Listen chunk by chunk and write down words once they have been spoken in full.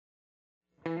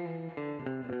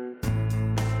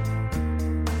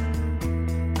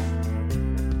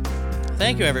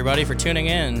Thank you, everybody, for tuning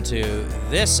in to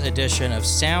this edition of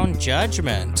Sound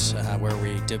Judgment, where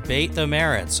we debate the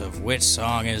merits of which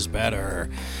song is better.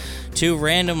 Two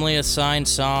randomly assigned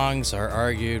songs are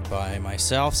argued by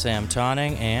myself, Sam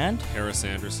Tonning, and Harris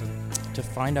Anderson, to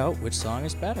find out which song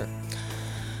is better.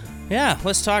 Yeah,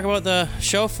 let's talk about the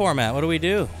show format. What do we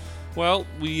do? Well,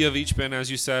 we have each been, as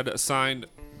you said, assigned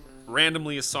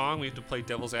randomly a song. We have to play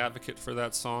devil's advocate for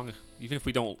that song. Even if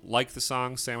we don't like the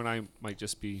song, Sam and I might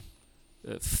just be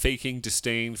faking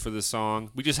disdain for the song.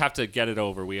 We just have to get it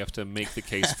over. We have to make the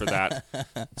case for that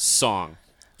song.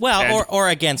 Well, or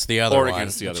against the other one. Or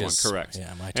against the other one, correct.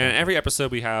 Yeah, my and every episode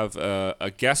we have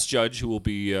a guest judge who will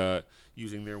be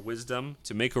using their wisdom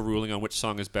to make a ruling on which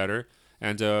song is better.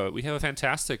 And we have a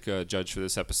fantastic judge for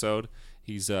this episode.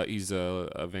 He's a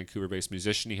Vancouver-based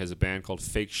musician. He has a band called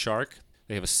Fake Shark.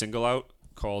 They have a single out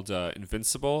called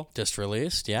Invincible. Just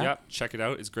released, yeah. Yep, check it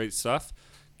out. It's great stuff.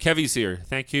 Kevvy's here.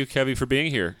 Thank you, Kevvy, for being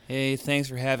here. Hey, thanks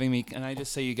for having me. Can I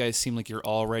just say you guys seem like you're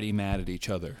already mad at each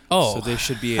other? Oh. So this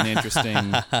should be an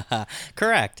interesting...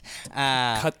 Correct.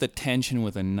 Cut the tension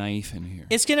with a knife in here.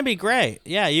 It's going to be great.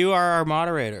 Yeah, you are our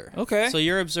moderator. Okay. So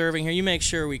you're observing here. You make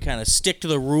sure we kind of stick to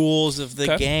the rules of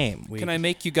the game. Can I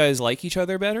make you guys like each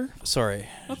other better? Sorry.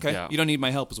 Okay. Yeah. You don't need my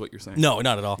help is what you're saying. No,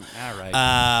 not at all. All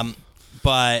right.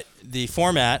 But the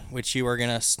format, which you are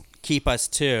going to keep us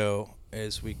to,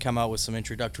 is we come out with some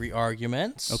introductory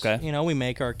arguments. Okay. You know, we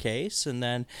make our case, and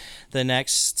then the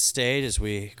next stage is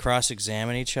we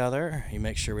cross-examine each other. You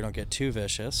make sure we don't get too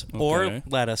vicious, or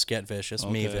let us get vicious,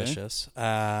 me vicious.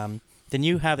 Then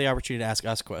you have the opportunity to ask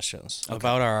us questions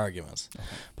about our arguments,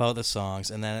 about the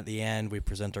songs, and then at the end we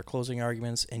present our closing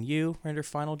arguments, and you render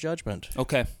final judgment.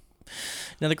 Okay.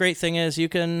 Now, the great thing is you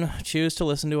can choose to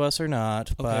listen to us or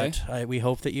not, but Okay. we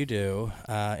hope that you do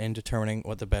in determining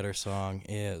what the better song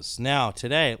is. Now,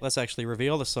 today, let's actually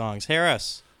reveal the songs.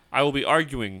 Harris. I will be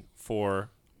arguing for...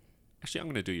 Actually, I'm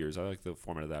going to do yours. I like the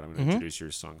format of that. I'm going to introduce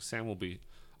your song. Sam will be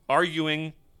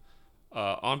arguing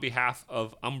on behalf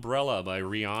of Umbrella by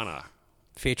Rihanna.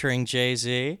 Featuring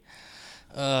Jay-Z.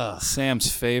 Sam's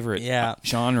favorite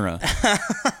genre.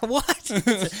 What?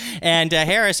 And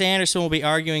Harris Anderson will be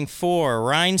arguing for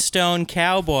Rhinestone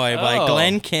Cowboy by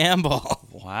Glen Campbell.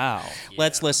 Wow.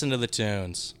 Let's listen to the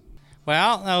tunes.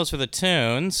 Well, that was for the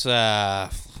tunes.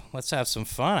 Let's have some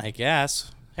fun, I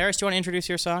guess. Harris, do you want to introduce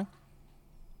your song?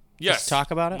 Yes. Just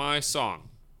talk about it? My song,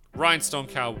 Rhinestone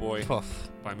Cowboy Poof.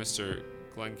 by Mr.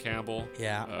 Glen Campbell.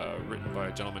 Yeah. Written by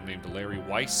a gentleman named Larry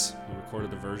Weiss, who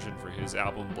recorded the version for his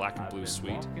album Black and Blue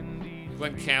Suite.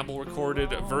 Glen Campbell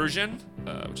recorded a version,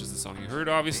 which is the song you heard,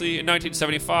 obviously, in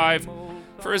 1975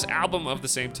 for his album of the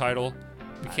same title.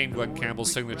 Became Glen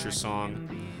Campbell's signature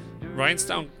song.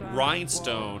 Rhinestone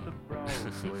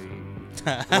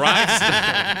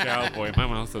Cowboy. My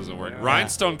mouth doesn't work.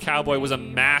 Rhinestone Cowboy was a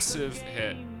massive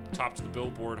hit. Topped the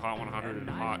Billboard Hot 100 and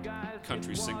Hot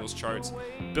Country Singles charts.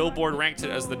 Billboard ranked it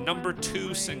as the number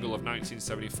 2 single of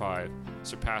 1975,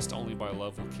 surpassed only by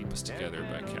Love Will Keep Us Together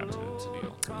by Captain and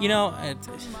Tennille. You know,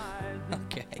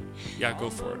 okay. Yeah, go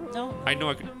for it. No. I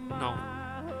know I could. No.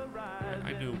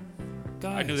 I knew.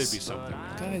 Guys, I knew there'd be something.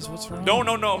 Guys, what's wrong? No.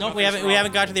 No, we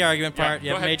haven't got to the argument part. You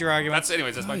go have ahead. major arguments.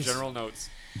 That's my Guys. general notes.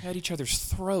 At each other's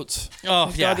throats. Oh,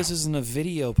 Thank yeah. God this isn't a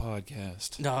video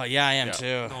podcast. No, yeah, I am Yeah.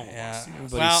 too. No one Yeah. wants to.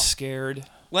 Everybody's scared.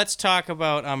 Let's talk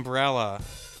about Umbrella.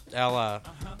 Ella.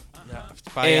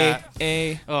 By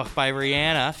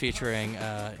Rihanna featuring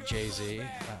Jay-Z.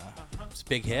 It's a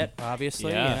big hit,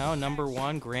 obviously. Yeah. You know, number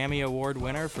 1 Grammy Award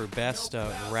winner for best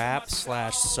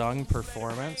rap/sung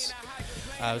performance.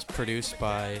 It was produced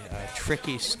by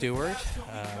Tricky Stewart,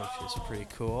 which is pretty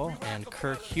cool, and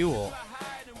Kirk Hewell,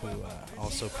 who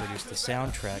also produced the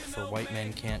soundtrack for White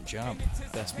Men Can't Jump.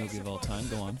 Best movie of all time.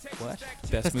 Go on. What?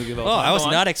 Best movie of all Oh, time. I was Go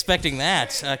on. not expecting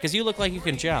that, because you look like you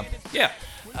can jump. Yeah.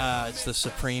 It's the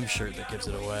Supreme shirt that gives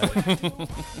it away.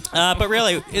 But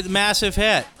really, it's a massive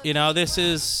hit. You know, this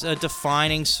is a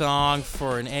defining song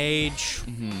for an age.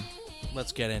 Mm-hmm.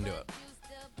 Let's get into it.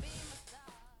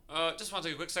 Just want to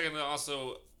take a quick second to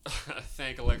also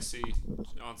thank Alexi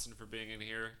Johnson for being in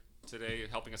here today,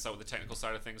 helping us out with the technical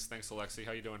side of things. Thanks, Alexi.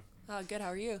 How you doing? Good. How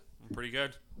are you? I'm pretty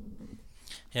good.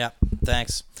 Yeah,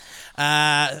 thanks.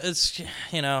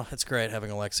 It's great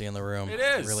having Alexi in the room. It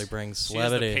is. It really brings She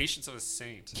has levity. the patience of a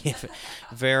saint.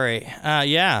 Very.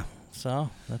 Yeah. So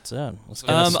that's it. Let's get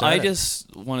us I started.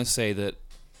 just want to say that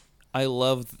I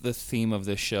love the theme of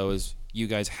this show is you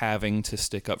guys having to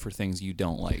stick up for things you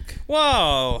don't like.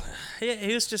 Whoa! He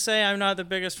used to say I'm not the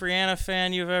biggest Rihanna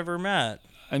fan you've ever met.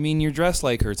 I mean, you're dressed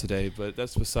like her today, but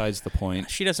that's besides the point.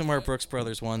 She doesn't wear Brooks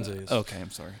Brothers onesies. Okay,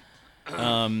 I'm sorry.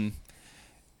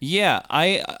 Yeah,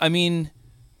 I mean,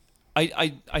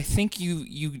 I think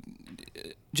you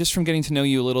just from getting to know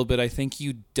you a little bit, I think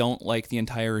you don't like the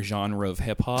entire genre of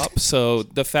hip hop. So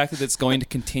the fact that it's going to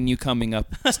continue coming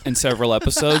up in several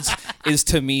episodes is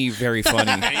to me very funny.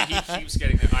 And he keeps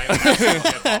getting the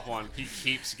hip hop one. He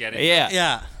keeps getting it.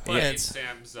 Yeah. But in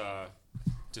Sam's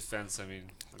defense, I mean,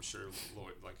 I'm sure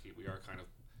Lloyd, we are kind of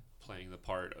playing the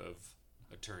part of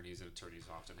attorneys, and attorneys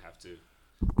often have to.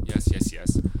 Yes.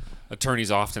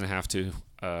 Attorneys often have to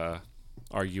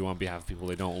argue on behalf of people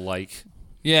they don't like.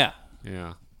 Yeah.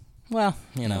 Yeah. Well,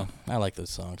 I like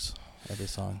those songs. Every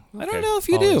song. I don't know if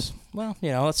you do. Well,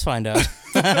 let's find out.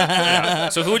 Yeah.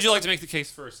 So who would you like to make the case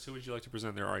first? Who would you like to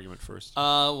present their argument first?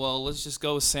 Well, let's just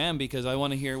go with Sam because I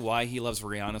want to hear why he loves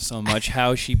Rihanna so much,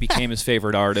 how she became his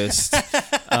favorite artist.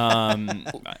 I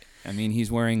mean,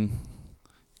 he's wearing,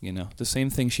 the same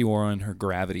thing she wore on her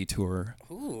Gravity tour.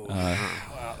 Ooh.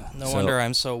 No wonder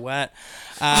I'm so wet.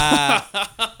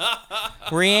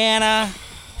 Rihanna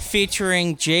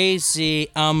featuring Jay-Z,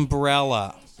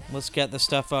 Umbrella. Let's get the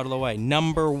stuff out of the way.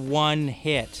 Number 1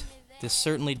 hit. This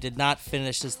certainly did not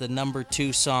finish as the number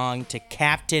 2 song to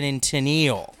Captain and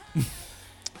Tennille.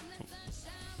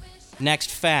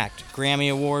 Next fact, Grammy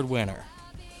Award winner.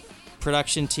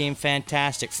 Production team,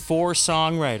 fantastic. 4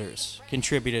 songwriters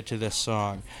contributed to this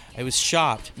song. I was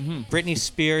shocked. Britney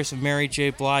Spears and Mary J.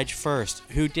 Blige first,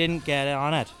 who didn't get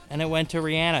on it. And it went to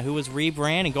Rihanna, who was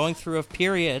rebranding, going through a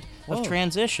period of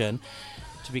transition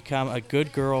to become a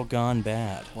good girl gone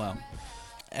bad. Wow.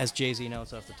 As Jay-Z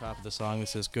notes off the top of the song,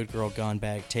 this is Good Girl Gone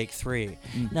Bad, take 3.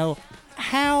 Now,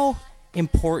 how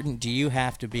important do you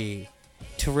have to be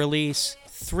to release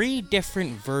 3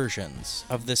 different versions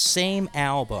of the same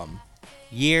album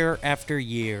year after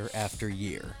year after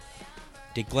year?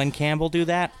 Did Glen Campbell do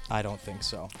that? I don't think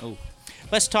so. Oh.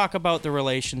 Let's talk about the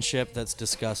relationship that's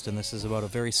discussed, and this is about a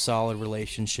very solid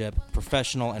relationship,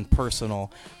 professional and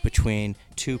personal, between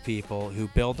 2 people who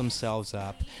build themselves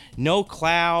up. No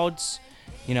clouds.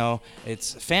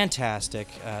 It's fantastic.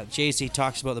 Jay-Z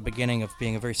talks about the beginning of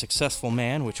being a very successful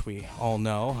man, which we all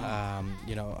know.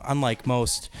 Unlike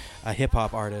most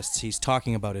hip-hop artists, he's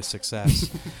talking about his success,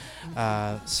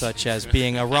 such as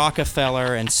being a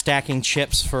Rockefeller and stacking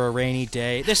chips for a rainy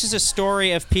day. This is a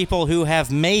story of people who have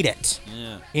made it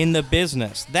in the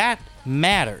business. That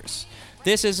matters.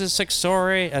 This is a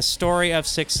story of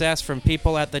success from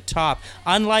people at the top.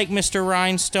 Unlike Mr.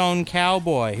 Rhinestone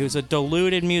Cowboy, who's a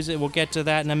deluded music. We'll get to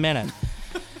that in a minute.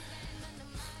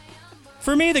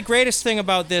 For me, the greatest thing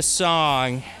about this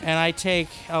song, and I take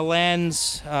a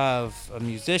lens of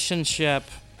musicianship,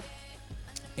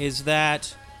 is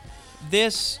that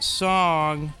this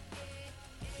song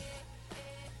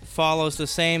follows the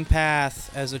same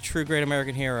path as a true great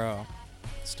American hero,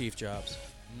 Steve Jobs.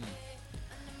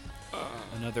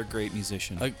 Another great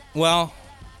musician.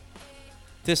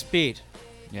 This beat.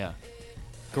 Yeah.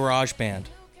 GarageBand.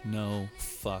 No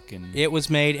fucking... It was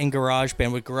made in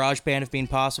GarageBand. Would GarageBand have been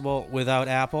possible without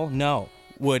Apple? No.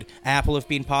 Would Apple have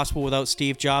been possible without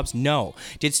Steve Jobs? No.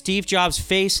 Did Steve Jobs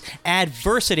face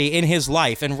adversity in his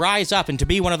life and rise up and to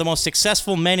be one of the most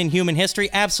successful men in human history?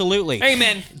 Absolutely.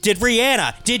 Amen. Did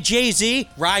Rihanna, did Jay-Z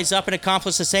rise up and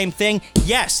accomplish the same thing?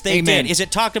 Yes, they Amen. did. Is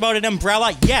it talked about in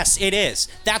Umbrella? Yes, it is.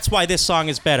 That's why this song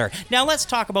is better. Now let's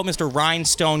talk about Mr.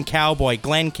 Rhinestone Cowboy,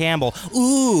 Glen Campbell.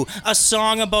 Ooh, a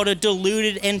song about a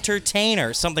deluded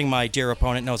entertainer, something my dear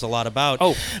opponent knows a lot about.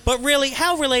 Oh. But really,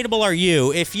 how relatable are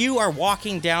you if you are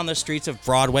walking down the streets of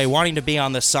Broadway, wanting to be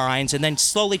on the signs, and then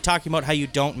slowly talking about how you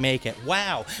don't make it?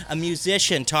 Wow, a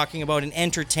musician talking about an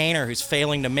entertainer who's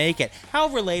failing to make it. How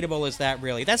relatable is that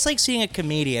really? That's like seeing a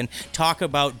comedian talk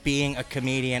about being a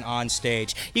comedian on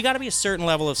stage. You got to be a certain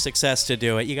level of success to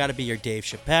do it. You got to be your Dave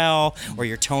Chappelle or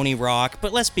your Tony Rock.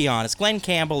 But let's be honest, Glen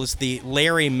Campbell is the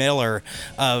Larry Miller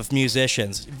of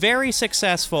musicians. Very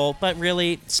successful, but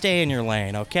really stay in your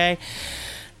lane, okay?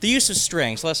 The use of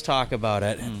strings, let's talk about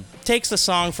it. Takes the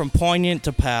song from poignant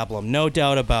to pablum, no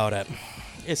doubt about it.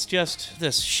 It's just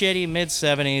this shitty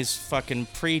mid-70s fucking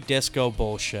pre-disco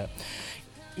bullshit.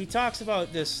 He talks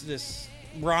about this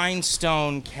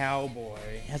rhinestone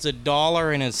cowboy has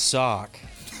 $1 in his sock.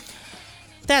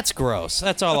 That's gross.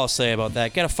 That's all I'll say about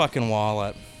that. Get a fucking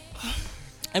wallet.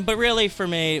 But really, for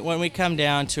me, when we come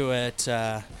down to it,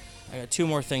 I got 2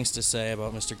 more things to say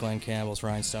about Mr. Glen Campbell's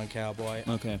Rhinestone Cowboy.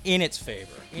 Okay. In its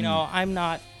favor. I'm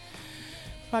not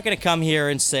going to come here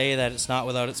and say that it's not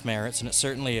without its merits, and it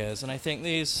certainly is. And I think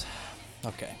these...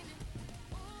 Okay.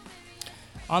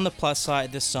 On the plus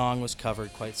side, this song was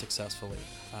covered quite successfully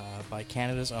by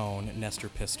Canada's own Nestor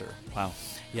Pister. Wow.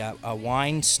 Yeah, a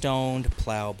wine-stoned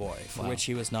plowboy, for which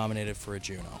he was nominated for a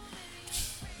Juno.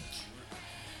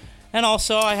 And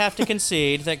also, I have to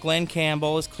concede that Glen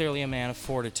Campbell is clearly a man of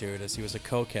fortitude, as he was a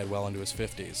cokehead well into his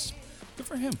 50s. Good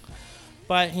for him.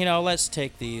 But, let's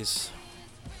take these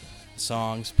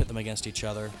songs, pit them against each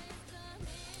other.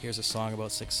 Here's a song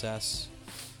about success,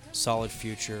 solid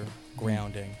future,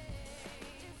 grounding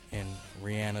in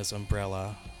Rihanna's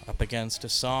Umbrella, up against a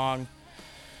song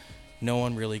no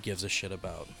one really gives a shit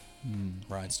about.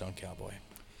 Rhinestone Cowboy.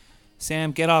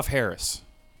 Sam, get off Harris.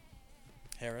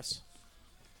 Harris?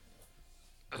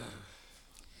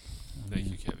 Thank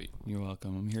you, Kevvy. You're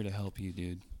welcome. I'm here to help you,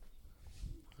 dude.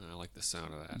 I like the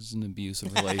sound of that. This is an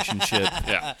abusive relationship.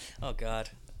 Yeah. Oh, God.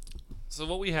 So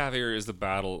what we have here is the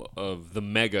battle of the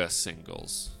mega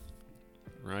singles,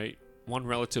 right? One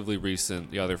relatively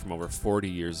recent, the other from over 40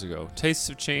 years ago. Tastes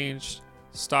have changed,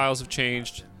 styles have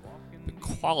changed, but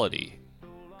quality,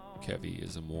 Kevvy,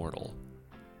 is immortal.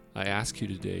 I ask you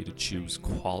today to choose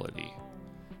quality.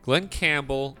 Glen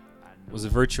Campbell was a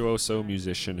virtuoso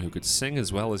musician who could sing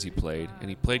as well as he played, and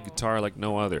he played guitar like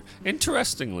no other.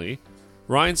 Interestingly,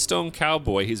 Rhinestone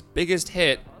Cowboy, his biggest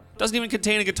hit, doesn't even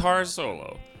contain a guitar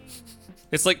solo.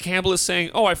 It's like Campbell is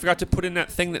saying, oh, I forgot to put in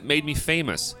that thing that made me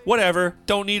famous. Whatever,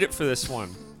 don't need it for this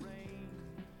one.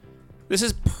 This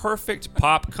is perfect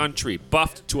pop country,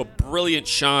 buffed to a brilliant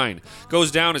shine.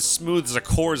 Goes down as smooth as a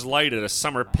Coors Light at a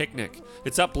summer picnic.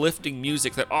 It's uplifting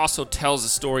music that also tells the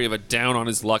story of a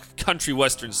down-on-his-luck country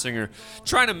western singer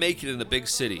trying to make it in the big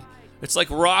city. It's like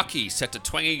Rocky set to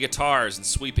twangy guitars and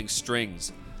sweeping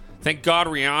strings. Thank God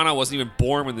Rihanna wasn't even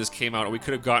born when this came out, or we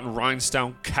could have gotten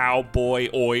Rhinestone Cowboy,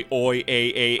 oi, oi,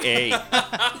 a.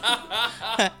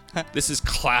 This is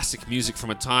classic music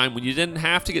from a time when you didn't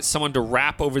have to get someone to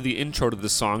rap over the intro to the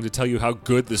song to tell you how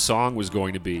good the song was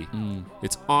going to be.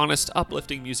 It's honest,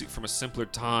 uplifting music from a simpler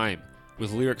time,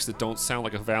 with lyrics that don't sound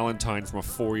like a Valentine from a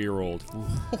 4-year-old.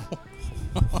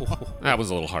 That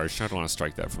was a little harsh. I don't want to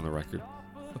strike that from the record.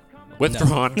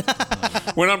 Withdrawn. No.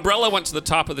 When Umbrella went to the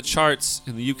top of the charts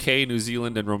in the UK, New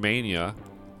Zealand, and Romania.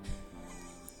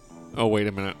 Oh, wait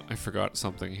a minute. I forgot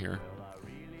something here.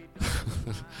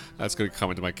 That's going to come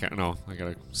into my No, I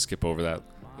got to skip over that.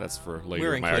 That's for later.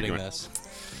 We're in my including argument. this.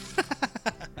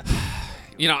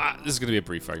 This is going to be a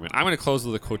brief argument. I'm going to close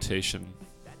with a quotation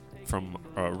from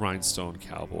Rhinestone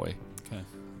Cowboy. Okay.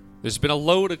 There's been a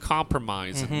load of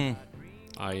compromise in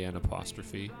IN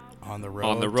apostrophe. On the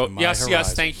road.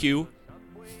 Yes, thank you.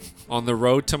 On the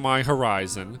road to my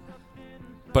horizon.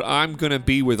 But I'm going to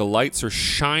be where the lights are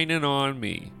shining on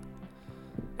me.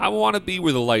 I want to be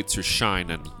where the lights are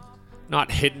shining.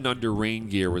 Not hidden under rain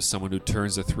gear with someone who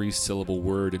turns a 3-syllable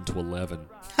word into 11.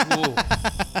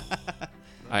 I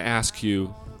ask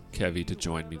you, Kevvy, to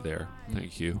join me there.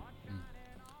 Thank you.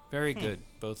 Very good,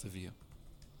 both of you.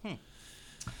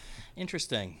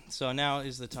 Interesting. So now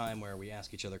is the time where we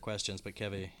ask each other questions, but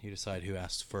Kevvy, you decide who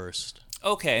asks first.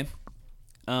 Okay.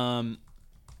 I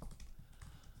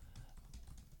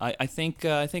think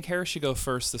Harris should go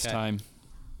first this time.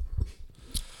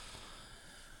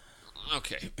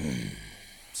 Okay.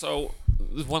 So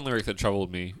there's one lyric that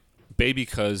troubled me. Baby,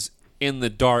 'cause in the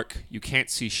dark you can't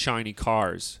see shiny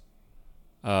cars.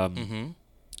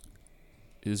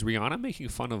 Is Rihanna making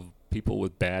fun of people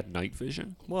with bad night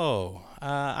vision? Whoa.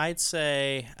 I'd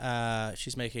say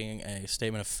she's making a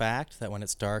statement of fact that when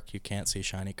it's dark, you can't see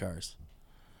shiny cars.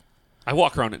 I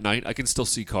walk around at night. I can still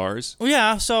see cars. Well,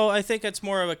 yeah, so I think it's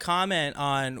more of a comment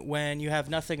on when you have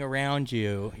nothing around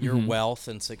you, your wealth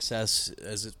and success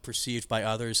as it's perceived by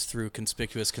others through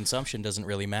conspicuous consumption doesn't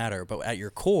really matter. But at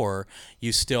your core,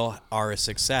 you still are a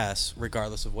success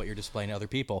regardless of what you're displaying to other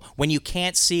people. When you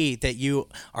can't see that you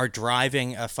are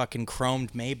driving a fucking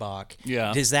chromed Maybach,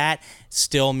 does that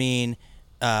still mean...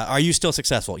 are you still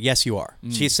successful? Yes, you are.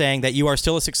 She's saying that you are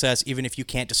still a success even if you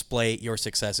can't display your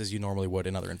success as you normally would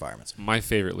in other environments. My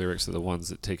favorite lyrics are the ones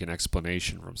that take an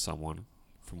explanation from someone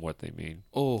from what they mean.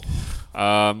 Oh.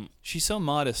 She's so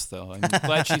modest, though. I'm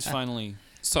glad she's finally...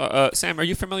 So, Sam, are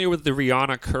you familiar with the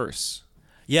Rihanna curse?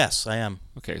 Yes, I am.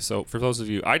 Okay, so for those of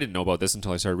you... I didn't know about this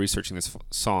until I started researching this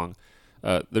song.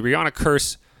 The Rihanna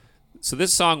curse... So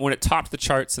this song, when it topped the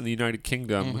charts in the United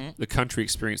Kingdom, the country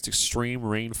experienced extreme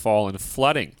rainfall and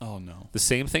flooding. Oh, no. The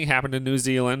same thing happened in New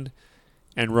Zealand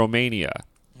and Romania.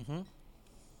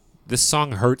 This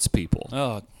song hurts people.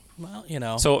 Oh, well, you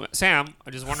know. So, Sam,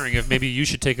 I'm just wondering if maybe you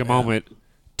should take a moment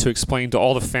to explain to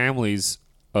all the families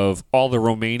of all the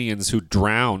Romanians who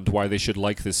drowned why they should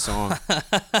like this song.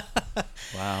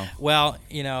 Wow. Well,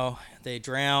 you know, they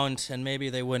drowned, and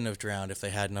maybe they wouldn't have drowned if they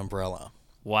had an umbrella.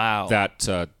 Wow.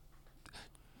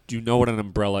 Do you know what an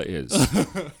umbrella is?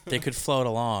 They could float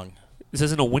along. This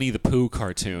isn't a Winnie the Pooh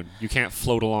cartoon. You can't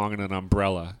float along in an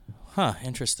umbrella. Huh,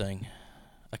 interesting.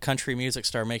 a country music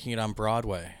star making it on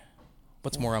Broadway.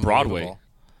 What's more Broadway?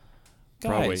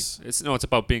 Broadway. Guys. It's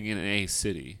about being in a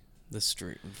city. The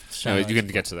street. No, you can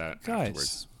get to that Guys.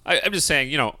 afterwards. I'm just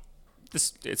saying,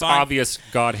 it's obvious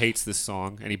God hates this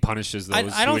song, and he punishes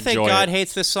those I don't who think enjoy God it.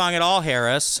 hates this song at all,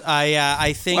 Harris.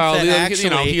 I think that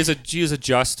actually... he is a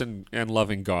just and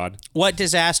loving God. What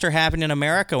disaster happened in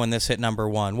America when this hit number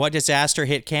one? What disaster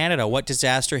hit Canada? What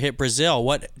disaster hit Brazil?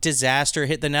 What disaster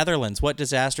hit the Netherlands? What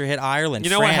disaster hit Ireland,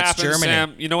 France, what happened, Germany?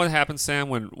 Sam? You know what happened, Sam,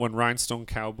 when Rhinestone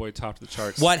Cowboy topped the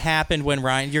charts? What happened when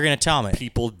Ryan... You're going to tell me.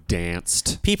 People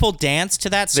danced. People danced to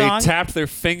that They song? tapped their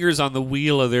fingers on the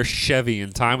wheel of their Chevy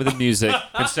in time with the music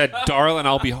and said, "Darling,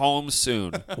 I'll be home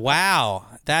soon." Wow.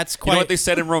 That's quite... You know what they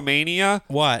said in Romania?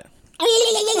 What?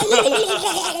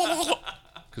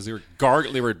 Because they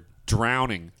were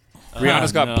drowning.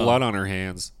 Rihanna's got blood on her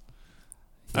hands.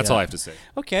 That's all I have to say.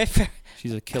 Okay.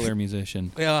 She's a killer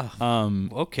musician. Yeah.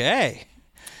 Okay.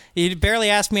 You barely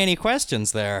asked me any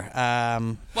questions there.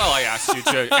 Well, I asked you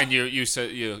to, and you said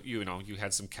you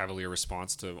had some cavalier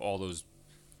response to all those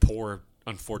poor,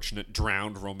 unfortunate,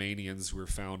 drowned Romanians who were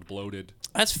found bloated.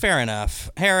 That's fair enough.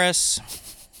 Harris,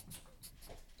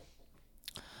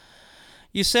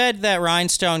 you said that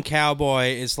Rhinestone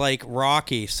Cowboy is like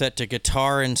Rocky set to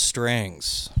guitar and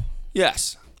strings.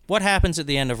 Yes. What happens at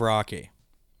the end of Rocky?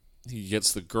 He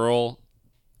gets the girl.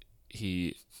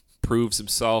 He proves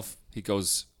himself. He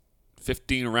goes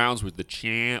 15 rounds with the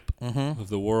champ of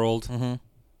the world. Mm-hmm.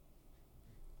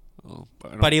 Oh,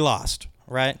 but he lost,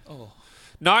 right? Oh.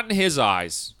 Not in his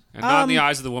eyes. And not in the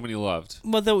eyes of the woman he loved.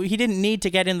 Well, he didn't need to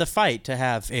get in the fight to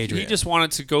have Adrian. He just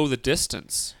wanted to go the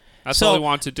distance. That's all he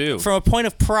wanted to do. From a point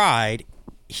of pride,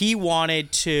 he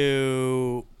wanted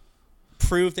to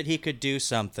prove that he could do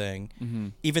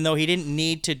something, even though he didn't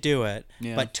need to do it,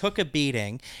 but took a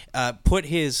beating, put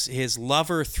his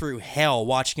lover through hell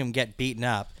watching him get beaten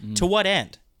up. To what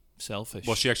end? Selfish.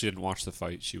 Well, she actually didn't watch the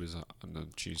fight. She was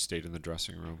she stayed in the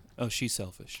dressing room. Oh, she's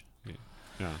selfish.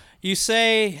 Yeah. You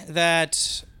say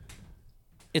that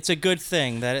it's a good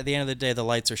thing that at the end of the day the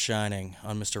lights are shining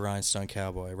on Mr. Rhinestone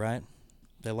Cowboy, right?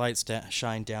 The lights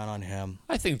shine down on him.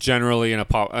 I think generally in a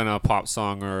pop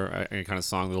song or any kind of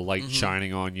song, the light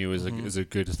shining on you is a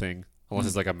good thing. Unless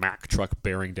it's like a Mack truck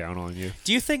bearing down on you.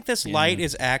 Do you think this light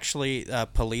is actually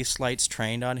police lights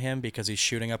trained on him because he's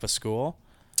shooting up a school?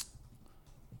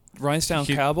 Rhinestone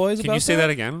Cowboys. Can you say that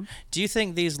again? Do you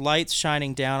think these lights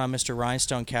shining down on Mr.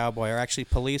 Rhinestone Cowboy are actually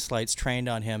police lights trained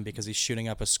on him because he's shooting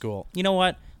up a school? You know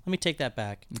what? Let me take that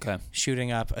back. Okay. Shooting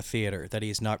up a theater that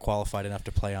he's not qualified enough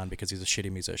to play on because he's a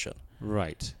shitty musician.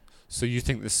 Right. So you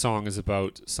think this song is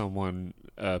about someone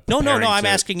No, I'm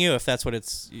asking you if that's what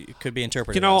it could be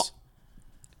interpreted as.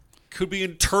 Could be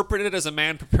interpreted as a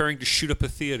man preparing to shoot up a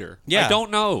theater. Yeah. I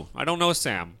don't know,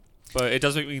 Sam. But it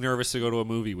does make me nervous to go to a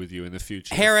movie with you in the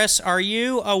future. Harris, are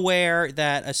you aware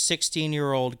that a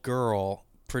 16-year-old girl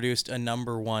produced a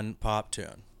 #1 pop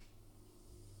tune?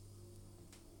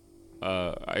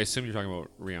 I assume you're talking about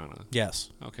Rihanna.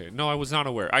 Yes. Okay. No, I was not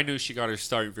aware. I knew she got her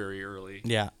start very early.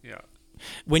 Yeah. Yeah.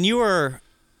 When you were,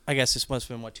 I guess this must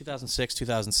have been, 2006,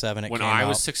 2007 when I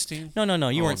was 16? No.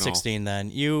 You weren't 16 then.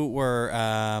 You were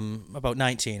about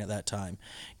 19 at that time.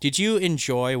 Did you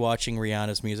enjoy watching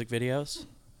Rihanna's music videos?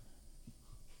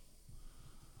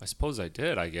 I suppose I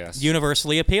did, I guess.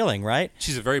 Universally appealing, right?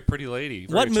 She's a very pretty lady.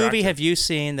 What movie have you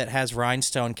seen that has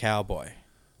Rhinestone Cowboy?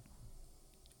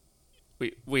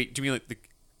 Wait. Do you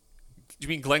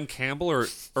mean Glen Campbell or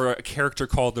a character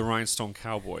called the Rhinestone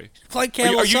Cowboy? Glen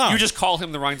Campbell's song. You just call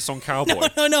him the Rhinestone Cowboy?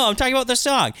 No. I'm talking about the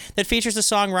song that features the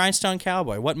song Rhinestone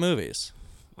Cowboy. What movies?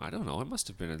 I don't know. It must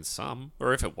have been in some,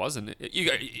 or if it wasn't,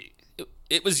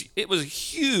 it was a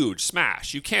huge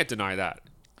smash. You can't deny that.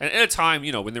 And at a time,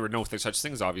 when there were no such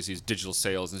things, obviously, as digital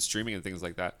sales and streaming and things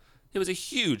like that, it was a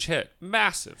huge hit,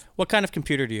 massive. What kind of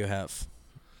computer do you have?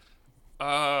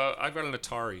 I've got an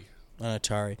Atari. An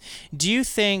Atari. Do you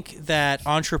think that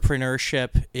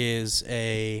entrepreneurship is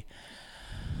a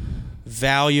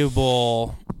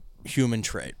valuable human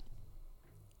trait?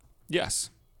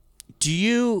 Yes. Do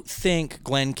you think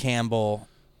Glen Campbell,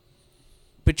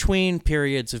 between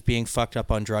periods of being fucked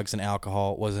up on drugs and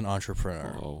alcohol, was an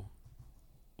entrepreneur? Oh.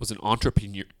 Was an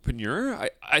entrepreneur?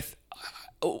 I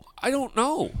don't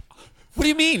know. What do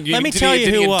you mean? Let me tell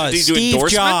you who was. Steve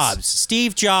Jobs.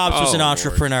 Steve Jobs was an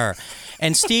entrepreneur. Lord.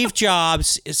 And Steve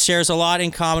Jobs shares a lot in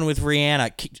common with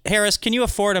Rihanna. Harris, can you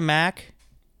afford a Mac?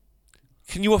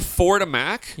 Can you afford a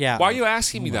Mac? Yeah. Why are you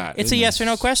asking me that? It's a yes or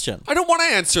no question. I don't want to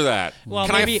answer that. Well,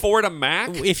 can I maybe- afford a Mac?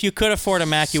 If you could afford a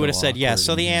Mac, you would have said yes.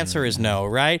 So the answer is no,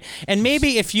 right? And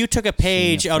maybe if you took a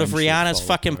page out of friendship Rihanna's fall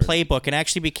fucking apart. playbook and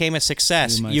actually became a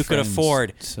success, Me and my you could friends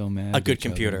afford so mad a at good each other.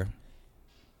 computer.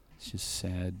 It's just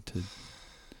sad to.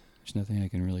 There's nothing I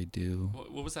can really do.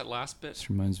 What was that last bit? This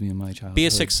reminds me of my childhood. Be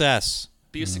a success.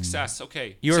 Be a success.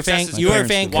 Okay. You are, Success is you good. are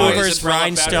parents did. Why is Vancouver's Umbrella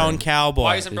rhinestone better? cowboy.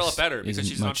 Why is Umbrella This better? Because isn't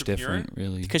she's an much entrepreneur? different,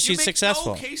 really. Because You she's make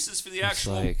successful. no cases for the It's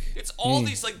actual. like, it's all hey,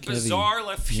 these like Kevvy, bizarre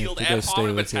left you field have to go ad stay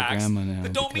hominem with your attacks grandma now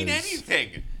that don't mean because anything.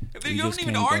 we You haven't just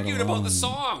even can't get argued about the along.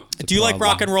 song. It's a Do you like problem.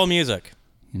 rock and roll music?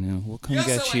 You know, we'll come Yes, I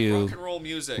get like you. rock and roll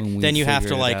music. when we Then you have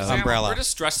figure to it like out. Sam, Umbrella. We're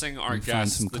just stressing our And find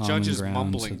guests. some The common judge is ground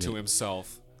mumbling so to that-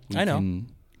 himself. We I know.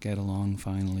 can get along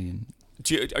finally, and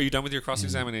Are you done with your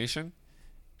cross-examination?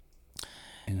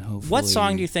 hopefully. What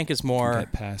song do you think is more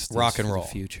get past this rock for and the roll?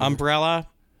 future. Umbrella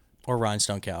or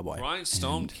Rhinestone Cowboy?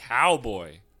 Rhinestone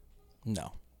Cowboy.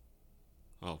 No,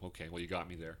 Oh, okay. Well, you got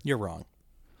me there. you're wrong.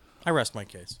 I rest my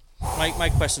case. My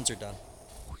questions are done.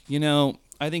 You know,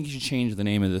 I think you should change the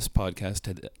name of this podcast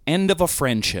to The End of a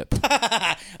Friendship.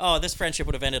 Oh, this friendship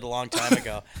would have ended a long time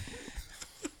ago.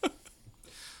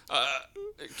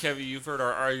 Kevvy, you've heard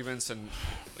our arguments, and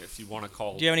if you want to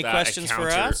call Do you have any that questions a for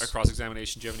counter, us? a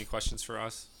cross-examination, do you have any questions for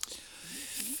us?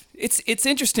 It's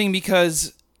interesting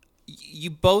because you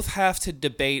both have to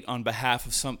debate on behalf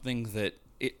of something that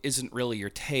it isn't really your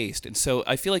taste. And so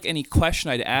I feel like any question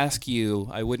I'd ask you,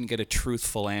 I wouldn't get a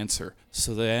truthful answer.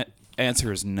 So the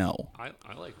answer is no. I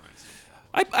like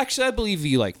Rhinestone. I believe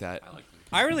you like that. I like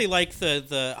I really like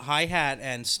the hi-hat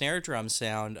and snare drum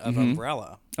sound of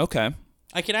Umbrella. Okay.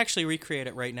 I can actually recreate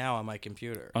it right now on my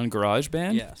computer. On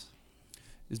GarageBand? Yes.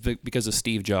 Is because of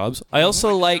Steve Jobs. I also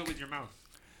Do it like with your mouth.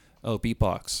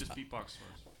 beatbox. Just beatbox first.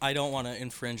 I don't want to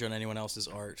infringe on anyone else's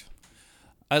art.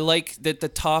 I like that the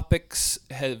topics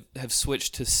have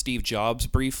switched to Steve Jobs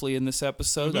briefly in this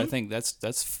episode. I think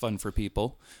that's fun for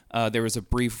people. There was a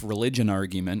brief religion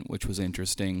argument, which was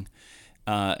interesting.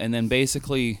 And then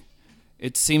basically,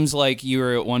 it seems like you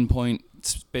were at one point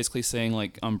basically saying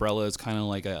like Umbrella is kind of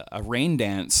like a rain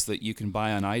dance that you can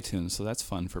buy on iTunes. So that's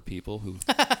fun for people who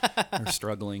are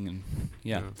struggling. And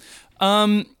yeah.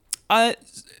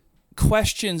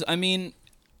 Questions. I mean,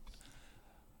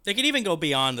 They could even go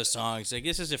beyond the songs. Like,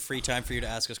 this is a free time for you to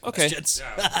ask us Okay. questions.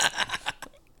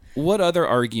 what other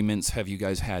arguments have you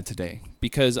guys had today?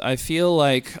 Because I feel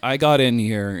like I got in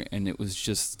here and it was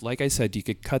just, like I said, you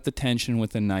could cut the tension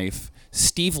with a knife.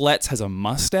 Steve Letts has a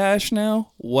mustache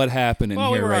now? What happened in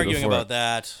Well, here we were right arguing before? about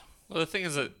that. Well, the thing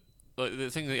is that the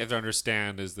thing that you have to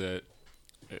understand is that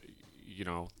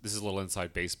this is a little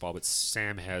inside baseball, but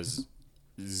Sam has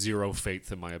zero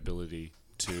faith in my ability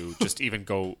to just even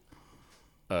go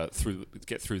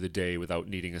get through the day without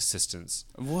needing assistance.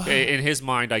 What? In his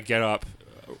mind, I get up,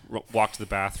 walk to the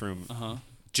bathroom,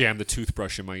 jam the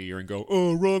toothbrush in my ear, and go,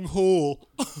 "Oh, wrong hole."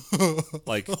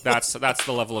 Like that's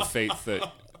the level of faith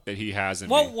that he has in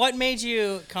me. What made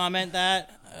you comment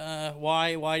that?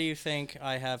 Why do you think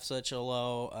I have such a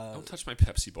low... Don't touch my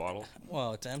Pepsi bottle.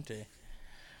 well, it's empty.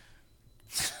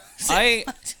 I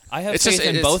have It's faith just-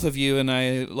 in it's- both of you, and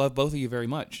I love both of you very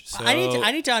much. So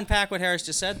I need to unpack what Harris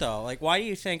just said, though. Like, why do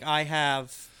you think I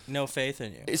have no faith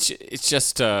in you? It's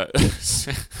just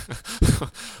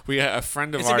we had a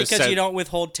friend of Is it ours because said, you don't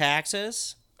withhold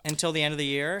taxes until the end of the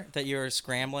year that you're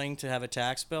scrambling to have a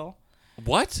tax bill?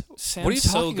 What? Sam's what are you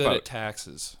so talking good about? at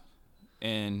taxes,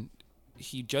 and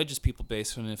he judges people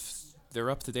based on if they're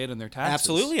up to date on their taxes.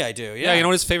 Absolutely, I do. Yeah, you know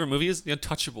what his favorite movie is? The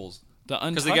Untouchables. The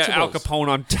Because they get Al Untouchables. Capone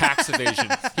on tax evasion.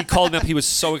 He called me up. He was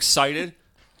so excited.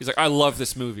 He's like, "I love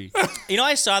this movie." You know,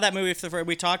 I saw that movie.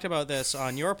 We talked about this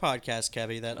on your podcast,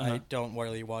 Kevvy, that I don't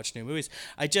really watch new movies.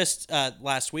 I just,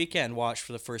 last weekend, watched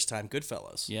for the first time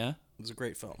Goodfellas. Yeah, It was a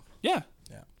great film. yeah.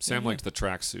 Sam liked the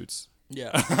tracksuits.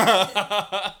 Yeah.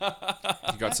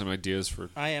 He got some ideas for.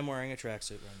 I am wearing a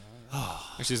tracksuit right now.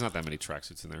 Actually, there's not that many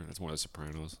tracksuits in there. That's one of the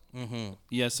Sopranos.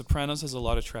 Yeah, Sopranos has a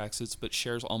lot of tracksuits, but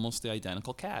shares almost the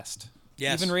identical cast.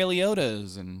 Yes. Even Ray Liotta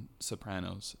is in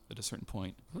Sopranos at a certain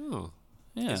point. Oh,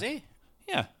 Yeah. Is he?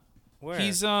 Yeah. Where?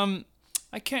 He's I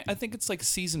think it's like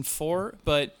season 4,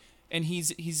 but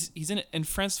he's in it, and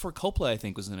Francis Ford Coppola I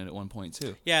think was in it at one point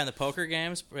too. Yeah, in the poker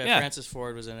games. Yeah. Francis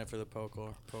Ford was in it for the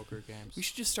poker games. We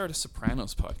should just start a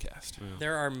Sopranos podcast.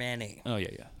 There are many. Oh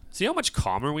yeah. see how much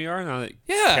calmer we are now that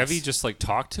Yes. Kevvy just like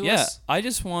talked to Yeah, us. I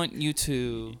just want you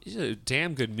to. He's a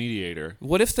damn good mediator.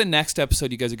 What if the next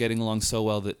episode you guys are getting along so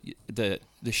well that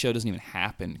the show doesn't even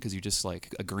happen because you're just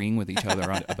like agreeing with each other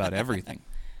about everything?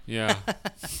 Yeah.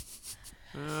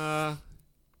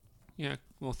 Yeah,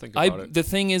 we'll think about it. The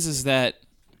thing is that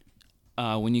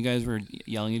when you guys were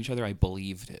yelling at each other, I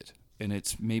believed it. And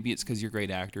maybe it's because you're great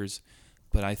actors,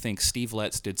 but I think Steve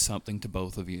Letts did something to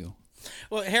both of you.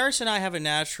 Well, Harris and I have a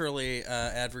naturally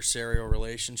adversarial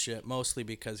relationship, mostly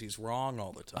because he's wrong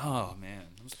all the time. Oh man,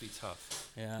 that must be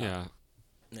tough. Yeah.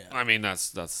 I mean, that's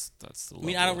the level. I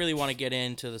mean, I don't really want to get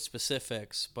into the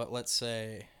specifics, but let's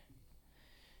say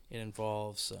it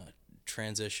involves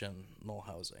transitional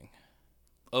housing.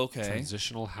 Okay.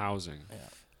 Transitional housing. Yeah.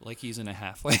 Like he's in a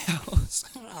halfway house.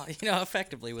 Well,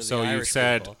 effectively with So the you Irish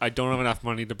said, people. I don't have enough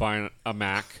money to buy a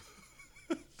Mac,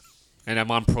 and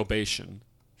I'm on probation.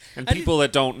 And people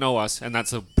that don't know us, and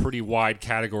that's a pretty wide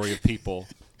category of people,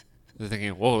 they're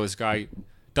thinking, whoa, this guy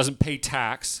doesn't pay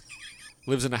tax,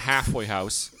 lives in a halfway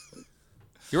house.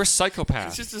 You're a psychopath.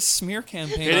 It's just a smear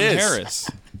campaign It on is.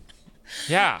 Harris.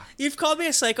 Yeah. You've called me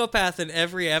a psychopath in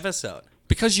every episode.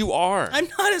 Because you are. I'm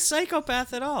not a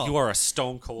psychopath at all. You are a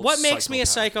stone cold What makes me a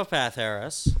psychopath. psychopath,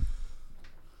 Harris?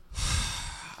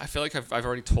 I feel like I've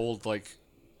already told, like...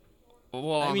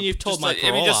 Well, I mean, you've told just, my like,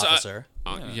 parole officer.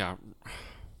 Yeah.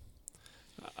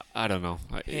 I don't know.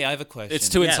 Hey, I have a question. It's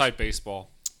too Yes. inside baseball.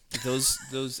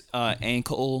 Those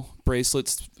ankle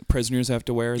bracelets prisoners have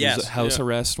to wear, Yes. those house Yeah.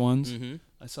 arrest ones. Mm-hmm.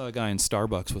 I saw a guy in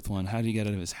Starbucks with one. How did he get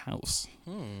out of his house?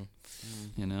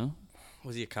 You know?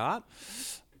 Was he a cop?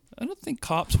 I don't think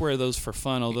cops wear those for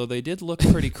fun, although they did look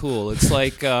pretty cool. It's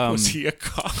like Was he a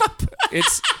cop?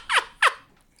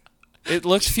 it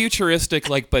looks futuristic,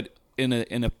 but in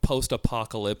a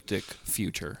post-apocalyptic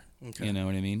future. Okay. You know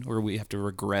what I mean? Where we have to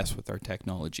regress with our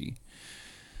technology.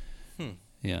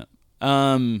 Yeah.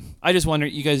 I just wonder,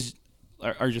 you guys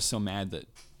are just so mad that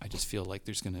I just feel like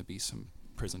there's going to be some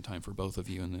prison time for both of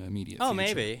you in the immediate future. Oh,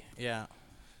 maybe. Yeah.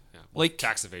 Yeah, well, like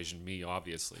tax evasion, me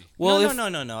obviously. Well,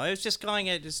 no. It was just going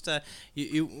at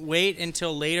you wait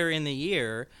until later in the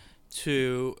year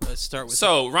to start with.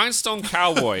 So Rhinestone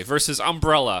Cowboy versus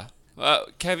Umbrella.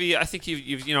 Kevvy, I think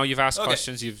you've asked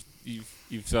questions. You've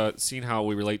seen how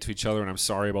we relate to each other, and I'm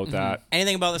sorry about that.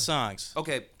 Anything about the songs?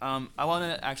 Okay, I want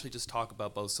to actually just talk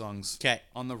about both songs 'Kay.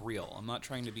 on the real. I'm not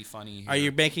trying to be funny here. Are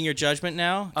you making your judgment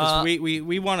now? Because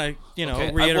we want to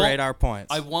okay, reiterate our points.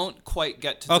 I won't quite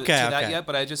get to that yet,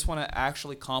 but I just want to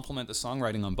actually compliment the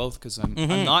songwriting on both because I'm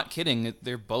not kidding.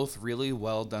 They're both really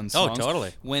well done songs. Oh,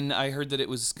 totally. When I heard that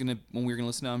when we were gonna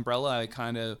listen to Umbrella, I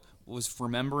kind of was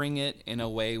remembering it in a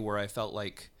way where I felt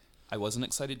like I wasn't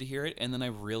excited to hear it, and then I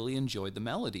really enjoyed the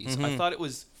melodies. I thought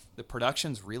the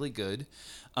production's really good.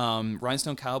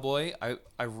 Rhinestone Cowboy,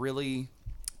 I really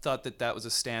thought that was a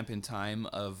stamp in time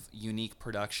of unique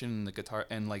production. The guitar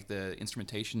and the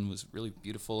instrumentation was really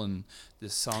beautiful, and the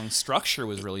song structure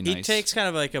was really nice. He takes kind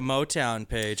of like a Motown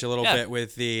page a little bit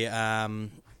with the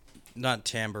not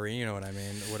tambourine, you know what I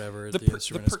mean, whatever the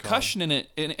instrument is percussion in it,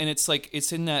 and it's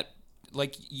it's in that,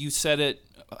 like you said it,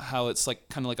 how it's kind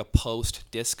of like a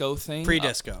post-disco thing.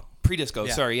 Pre-disco. Pre-disco,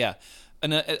 Yeah. sorry, yeah.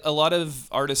 And a lot of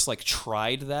artists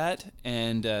tried that,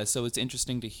 and so it's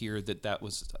interesting to hear that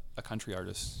was a country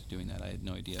artist doing that. I had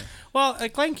no idea. Well,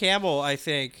 Glen Campbell, I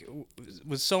think,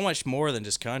 was so much more than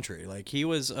just country. Like, he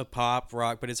was a pop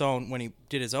rock, but when he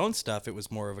did his own stuff, it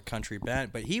was more of a country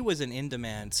band. But he was an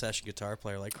in-demand session guitar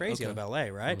player like crazy out of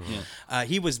L.A., right? Mm-hmm.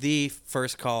 He was the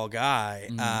first call guy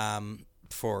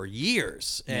for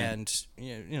years, and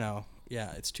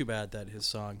it's too bad that his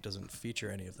song doesn't feature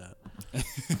any of that.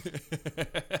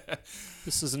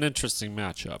 This is an interesting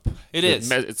matchup. It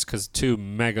is. It's because two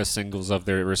mega singles of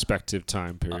their respective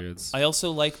time periods. I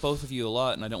also like both of you a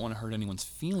lot, and I don't want to hurt anyone's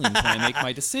feelings when I make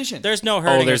my decision. There's no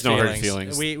hurting. there's no feelings. hurt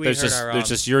feelings. We there's heard our own. there's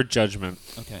just your judgment.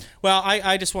 Okay. Well,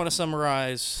 I just want to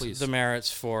summarize Please. the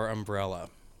merits for Umbrella.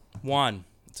 1,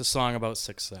 it's a song about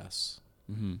success.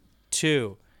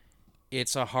 2,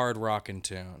 it's a hard rockin'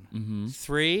 tune.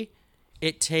 3,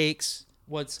 it takes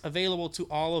what's available to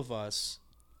all of us,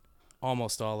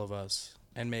 almost all of us,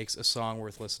 and makes a song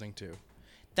worth listening to.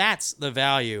 That's the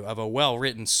value of a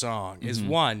well-written song, is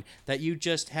one, that you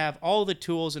just have all the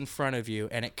tools in front of you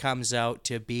and it comes out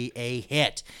to be a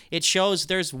hit. It shows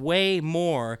there's way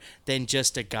more than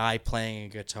just a guy playing a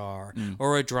guitar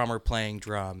or a drummer playing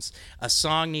drums. A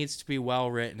song needs to be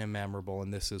well-written and memorable,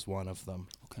 and this is one of them.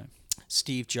 Okay.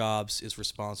 Steve Jobs is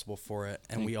responsible for it,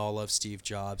 and we all love Steve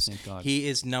Jobs. Thank God. He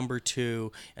is number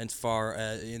 2 and far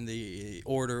in the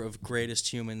order of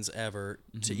greatest humans ever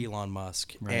to Elon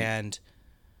Musk. Right. And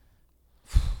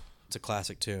it's a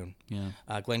classic tune.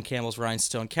 Yeah. Glen Campbell's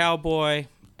Rhinestone Cowboy,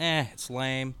 it's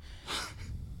lame.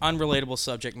 Unrelatable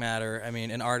subject matter. I mean,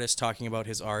 an artist talking about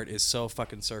his art is so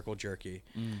fucking circle jerky.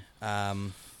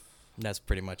 That's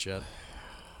pretty much it.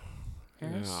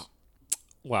 Yeah.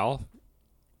 Well,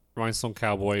 Rhinestone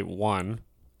Cowboy 1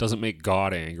 doesn't make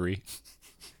God angry.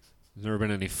 There's never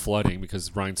been any flooding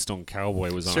because Rhinestone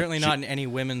Cowboy was on. Certainly not in any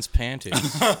women's panties.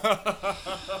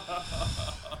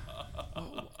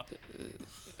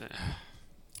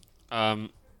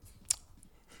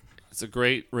 It's a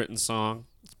great written song.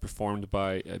 It's performed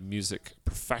by a music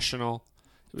professional.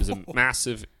 It was a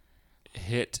massive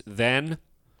hit then.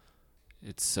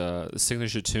 It's the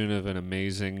signature tune of an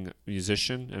amazing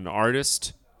musician, an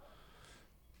artist.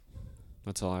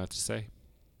 That's all I have to say.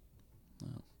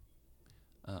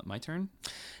 My turn?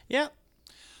 Yeah.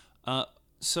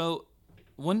 So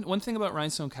one thing about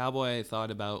Rhinestone Cowboy I thought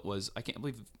about was I can't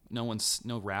believe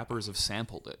no rappers have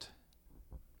sampled it.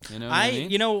 You know what I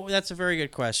mean? You know, that's a very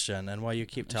good question. And while you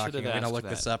keep talking, I'm going to look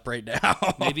this up right now.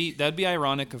 Maybe that'd be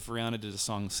ironic if Rihanna did a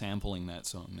song sampling that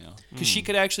song now. Because she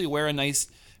could actually wear a nice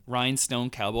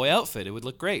Rhinestone Cowboy outfit. It would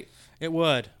look great. It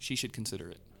would. She should consider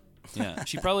it. Yeah.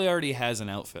 She probably already has an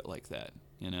outfit like that,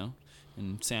 you know?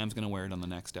 And Sam's going to wear it on the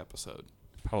next episode.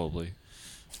 Probably.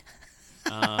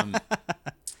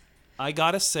 I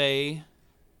got to say,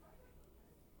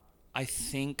 I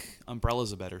think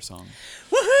Umbrella's a better song.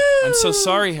 Woohoo! I'm so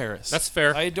sorry, Harris. That's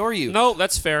fair. I adore you. No,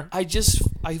 that's fair. I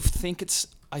think it's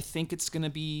gonna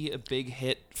be a big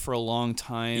hit for a long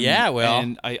time. Yeah, well,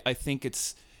 and I think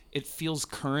it feels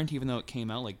current, even though it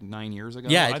came out like 9 years ago.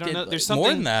 Yeah, I don't know. There's something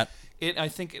more than that. I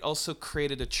think it also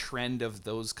created a trend of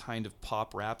those kind of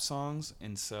pop rap songs,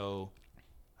 and so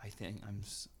I think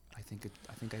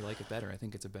I like it better. I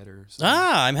think it's a better song.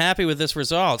 I'm happy with this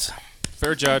result.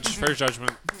 Fair judgment.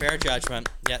 Fair judgment.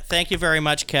 Yeah, thank you very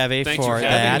much, Kevvy, Thanks for for that.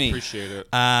 having me. Appreciate it.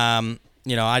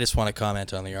 You know, I just want to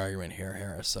comment on the argument here,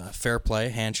 Harris. Fair play,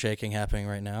 handshaking happening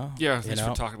right now. Yeah, thanks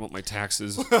for talking about my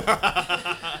taxes.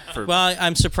 Well,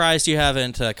 I'm surprised you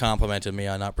haven't complimented me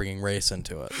on not bringing race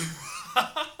into it.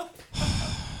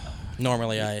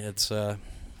 Normally, it's a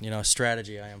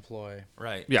strategy I employ.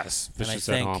 Right. Yes, And I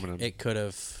think it could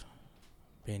have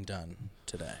been done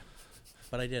today,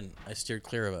 but I didn't. I steered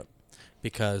clear of it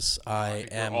because I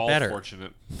am all better.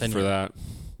 Fortunate than for you. that.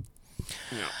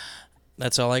 Yeah.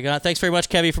 That's all I got. Thanks very much,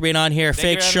 Kevvy, for being on here.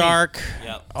 Thank Fake you for having Shark. me.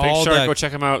 Yep. Fake Shark, go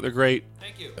check them out. They're great.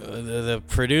 Thank you. The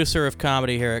producer of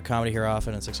comedy here at Comedy Here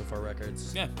Often and 604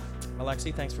 Records. Yeah.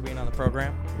 Alexi, thanks for being on the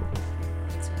program.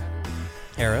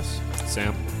 Harris.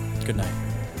 Sam. Good night.